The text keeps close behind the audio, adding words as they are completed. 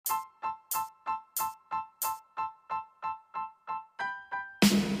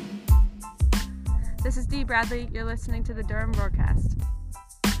This is Dee Bradley. You're listening to the Durham Broadcast.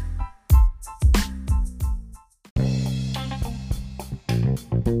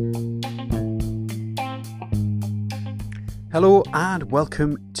 Hello and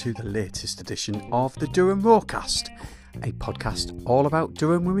welcome to the latest edition of the Durham Broadcast, a podcast all about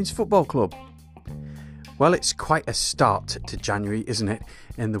Durham Women's Football Club. Well, it's quite a start to January, isn't it,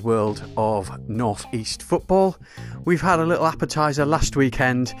 in the world of North East football. We've had a little appetiser last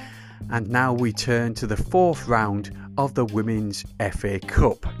weekend and now we turn to the fourth round of the Women's FA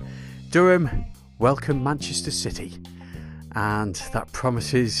Cup. Durham welcome Manchester City, and that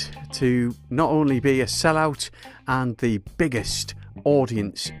promises to not only be a sellout and the biggest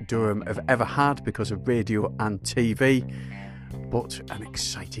audience Durham have ever had because of radio and TV, but an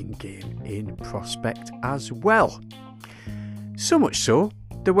exciting game in prospect as well. So much so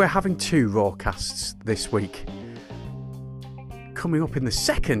that we're having two Rawcasts this week. Coming up in the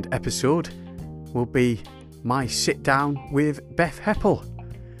second episode will be my sit down with Beth Heppell,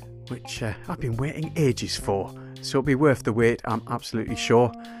 which I've been waiting ages for, so it'll be worth the wait, I'm absolutely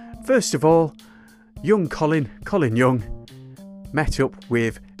sure. First of all, young Colin Young, met up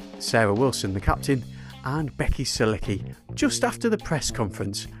with Sarah Wilson, the captain, and Becky Salicki just after the press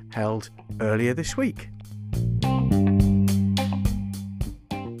conference held earlier this week.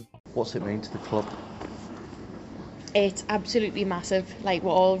 What's it mean to the club? It's absolutely massive. Like,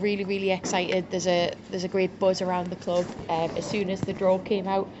 we're all really, really excited. There's a great buzz around the club. As soon as the draw came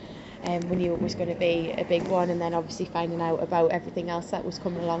out, we knew it was going to be a big one, and then obviously finding out about everything else that was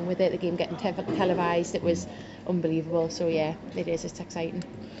coming along with it, the game getting televised, it was unbelievable. So yeah, it's exciting.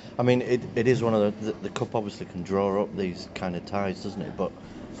 I mean, it is one of the cup obviously can draw up these kind of ties, doesn't it? But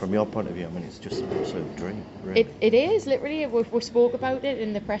from your point of view, I mean, it's just an absolute dream, really. It is, literally. We spoke about it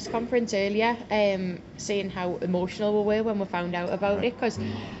in the press conference earlier, saying how emotional we were when we found out about it, because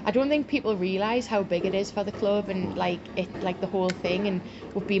I don't think people realise how big it is for the club and like the whole thing. And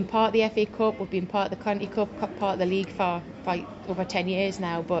we've been part of the FA Cup, we've been part of the County Cup, part of the league for over 10 years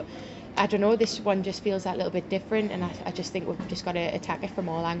now, but I don't know, this one just feels that little bit different, and I just think we've just got to attack it from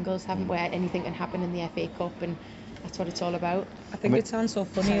all angles, haven't we? Anything can happen in the FA Cup, and that's what it's all about. I think it sounds so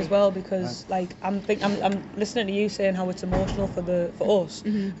funny as well, because like I'm listening to you saying how it's emotional for us.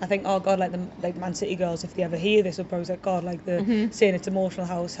 I think, oh God, like Man City girls, if they ever hear this, will probably say, God, like the saying it's emotional,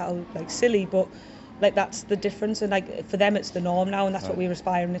 how like silly, but like that's the difference, and like for them it's the norm now, and that's what we're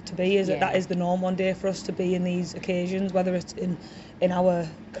aspiring it to be, that is the norm one day for us to be in these occasions, whether it's in our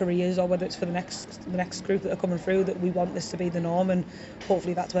careers or whether it's for the next group that are coming through, that we want this to be the norm, and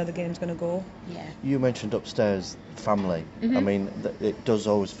hopefully that's where the game's going to go. Yeah. You mentioned upstairs family. I mean, it does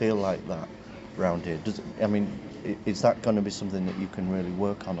always feel like that round here. Is that going to be something that you can really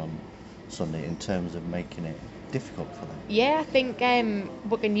work on Sunday in terms of making it difficult for them? Yeah, I think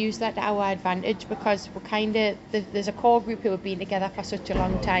we can use that to our advantage, because we're kind of there's a core group who have been together for such a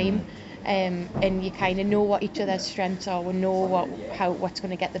long time, and you kind of know what each other's strengths are, we know what's going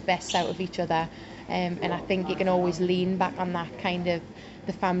to get the best out of each other, and I think you can always lean back on that kind of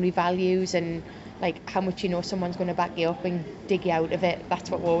the family values and like how much you know someone's going to back you up and dig you out of it. That's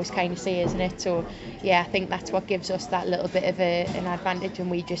what we always kind of say, isn't it? So yeah, I think that's what gives us that little bit of an advantage,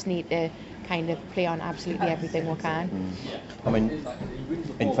 and we just need to kind of play on absolutely everything we can. I mean,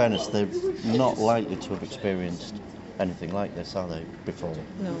 in fairness, they're not likely to have experienced anything like this, are they, before?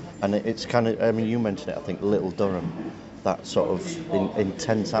 No. And it's kind of, I mean, you mentioned it, I think Little Durham, that sort of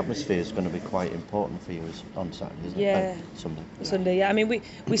intense atmosphere is going to be quite important for you on Saturday, isn't it? Sunday, yeah. I mean,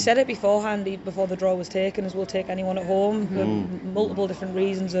 we said it beforehand, before the draw was taken, as we'll take anyone at home for multiple different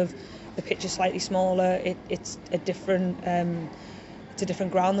reasons. Of the pitch is slightly smaller, it's a different it's a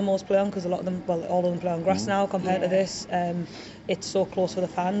different ground than most play on, because a lot of them, well, all of them play on grass now compared to this. It's so close for the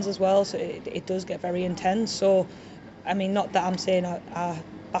fans as well, so it does get very intense. So I mean, not that I'm saying I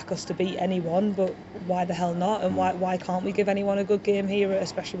back us to beat anyone, but why the hell not? And why can't we give anyone a good game here,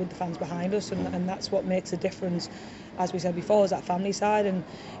 especially with the fans behind us? And that's what makes a difference, as we said before, is that family side. And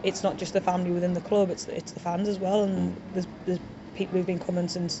it's not just the family within the club, it's the fans as well. And there's people who've been coming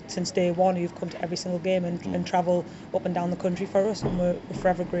since day one, who've come to every single game and travel up and down the country for us, and we're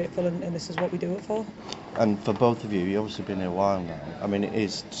forever grateful, and this is what we do it for. And for both of you, you've obviously been here a while now. I mean, it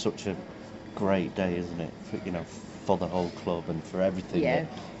is such a great day, isn't it? For the whole club and for everything that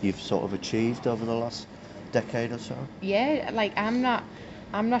you've sort of achieved over the last decade or so. Yeah, like I'm not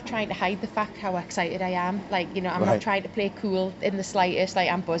trying to hide the fact how excited I am. Like, I'm not trying to play cool in the slightest. Like,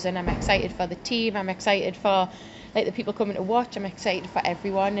 I'm buzzing. I'm excited for the team. I'm excited for like the people coming to watch. I'm excited for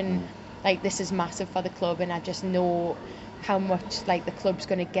everyone, and like this is massive for the club, and I just know how much like the club's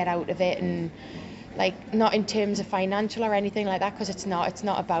going to get out of it, and like not in terms of financial or anything like that, because it's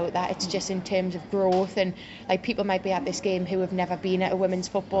not about that. It's just in terms of growth, and like people might be at this game who have never been at a women's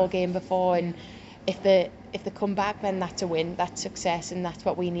football game before, and if they come back, then that's a win, that's success, and that's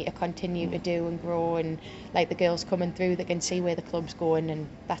what we need to continue to do and grow. And like the girls coming through, they can see where the club's going, and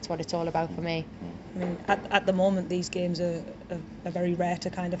that's what it's all about for me. I mean, at the moment, these games are very rare to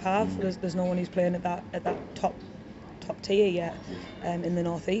kind of have. There's no one who's playing at that top tier yet in the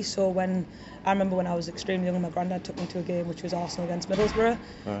North East. So I remember when I was extremely young, my granddad took me to a game which was Arsenal against Middlesbrough,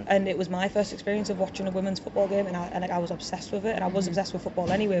 and it was my first experience of watching a women's football game, and I was obsessed with it, and I was obsessed with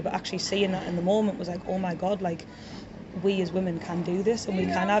football anyway, but actually seeing that in the moment was like, oh my god, like we as women can do this, and we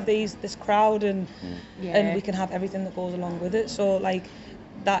can have this crowd, and we can have everything that goes along with it. So like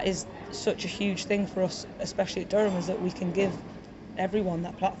that is such a huge thing for us, especially at Durham, is that we can give everyone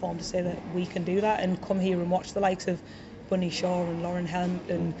that platform to say that we can do that, and come here and watch the likes of Bunny Shaw and Lauren Hunt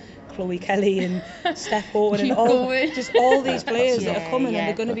and Chloe Kelly and Steph Owen and all these players that are coming, and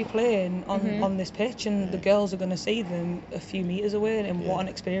they're going to be playing on this pitch, and the girls are going to see them a few metres away, and what an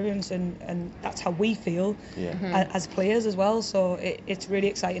experience, and that's how we feel as players as well. So it's really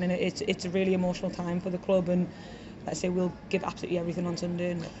exciting, and it's a really emotional time for the club, and like I say, we'll give absolutely everything on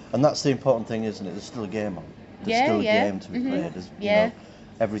Sunday. And that's the important thing, isn't it? There's still a game on. There's still a game to be played. There's, you know,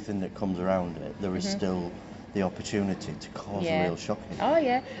 everything that comes around it, there is still the opportunity to cause a real shock. Oh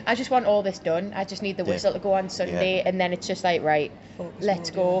yeah, I just want all this done. I just need the whistle to go on Sunday, and then it's just like, right, let's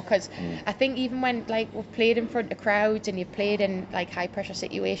go. Because I think even when like we've played in front of crowds and you've played in like high pressure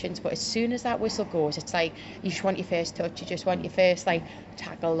situations, but as soon as that whistle goes, it's like you just want your first touch, you just want your first like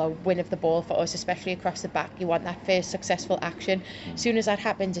tackle or win of the ball. For us, especially across the back, you want that first successful action. As soon as that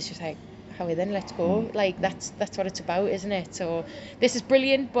happens, it's just like, then let's go. Like that's what it's about, isn't it? So this is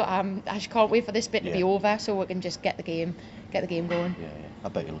brilliant, but I just can't wait for this bit to be over so we can just get the game going. I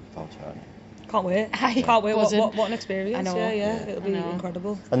bet you're looking forward to it, aren't you? Can't wait. Can't wait. What an experience. I know. Yeah, it'll be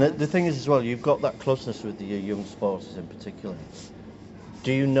incredible. And the thing is as well, you've got that closeness with the young sporters in particular.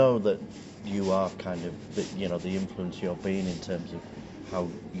 Do you know that you are kind of the influence you're being in terms of how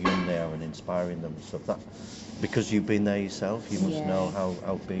young they are and inspiring them and stuff, that because you've been there yourself, you must know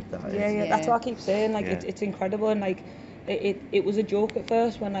how big that is. Yeah, that's what I keep saying, like it's incredible, and like it was a joke at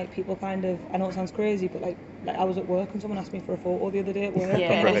first when like people kind of, I know it sounds crazy, but like I was at work and someone asked me for a photo the other day at work,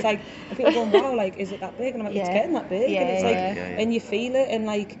 and it's like, and people going, wow, like is it that big? And I'm like, it's getting that big, and it's like, and you feel it, and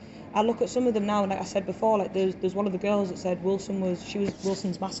like I look at some of them now, and like I said before, like there's one of the girls that said she was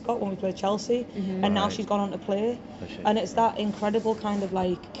Wilson's mascot when we played Chelsea, and now she's gone on to play, and it's that incredible kind of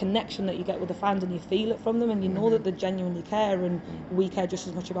like connection that you get with the fans, and you feel it from them, and you know that they genuinely care, and we care just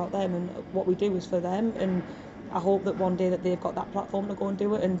as much about them, and what we do is for them, and I hope that one day that they've got that platform to go and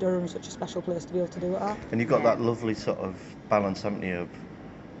do it, and Durham's such a special place to be able to do it at. And you've got that lovely sort of balance, haven't you, of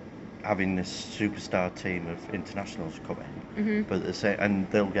having this superstar team of internationals come in, but and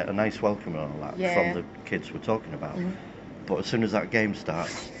they'll get a nice welcome and all that from the kids we're talking about. But as soon as that game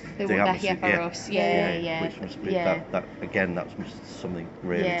starts, they want that here for us. Which must be that again. That's something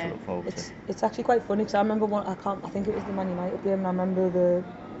really to look forward to. It's actually quite funny because I remember I think it was the Man United game, and I remember the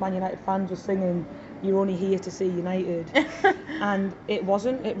Man United fans were singing, "You're only here to see United," and it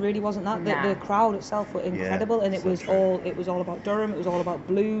really wasn't that. The crowd itself were incredible, and it was all about Durham. It was all about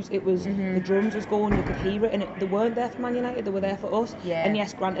blues. It was the drums was going, you could hear it, and they weren't there for Man United. They were there for us. And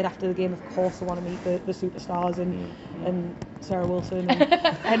yes, granted, after the game, of course, they want to meet the superstars and Sarah Wilson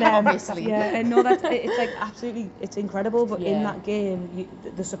and obviously. And no, it's like absolutely, it's incredible. But in that game,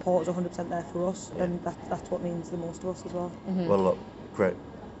 the support is 100% there for us, and that's what means the most to us as well. Well, look, great.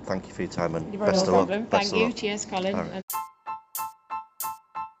 Thank you for your time, and best of luck. Thank you. Cheers, Colin. Right.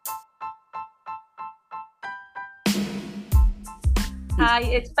 Hi,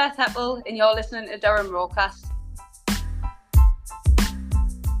 it's Beth Heppel, and you're listening to Durham Rawcast.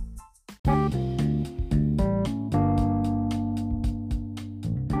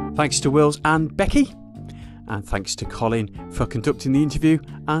 Thanks to Wills and Becky, and thanks to Colin for conducting the interview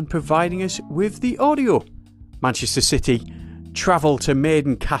and providing us with the audio. Manchester City travel to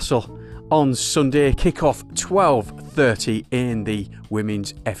Maiden Castle on Sunday, kick-off 12:30 in the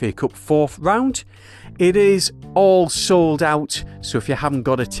Women's FA Cup 4th round. It is all sold out, so if you haven't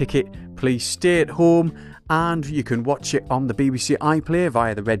got a ticket, please stay at home, and you can watch it on the BBC iPlayer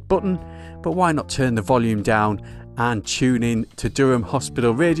via the red button, but why not turn the volume down and tune in to Durham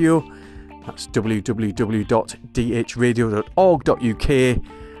Hospital Radio. That's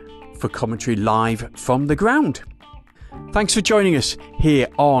www.dhradio.org.uk for commentary live from the ground. Thanks for joining us here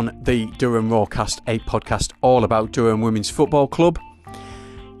on the Durham Rawcast, a podcast all about Durham Women's Football Club.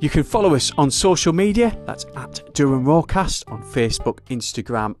 You can follow us on social media. That's at Durham Rawcast on Facebook,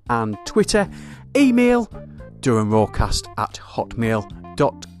 Instagram and Twitter. Email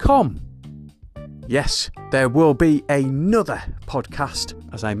durhamrawcast@hotmail.com. Yes, there will be another podcast,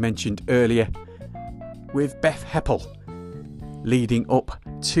 as I mentioned earlier, with Beth Heppel, leading up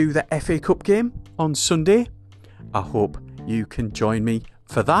to the FA Cup game on Sunday. I hope you can join me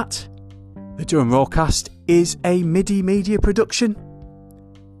for that. The Durham Rawcast is a MIDI media production,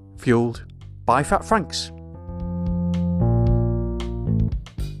 fueled by Fat Franks.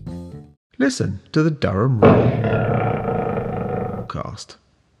 Listen to the Durham Rawcast.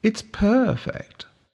 It's perfect.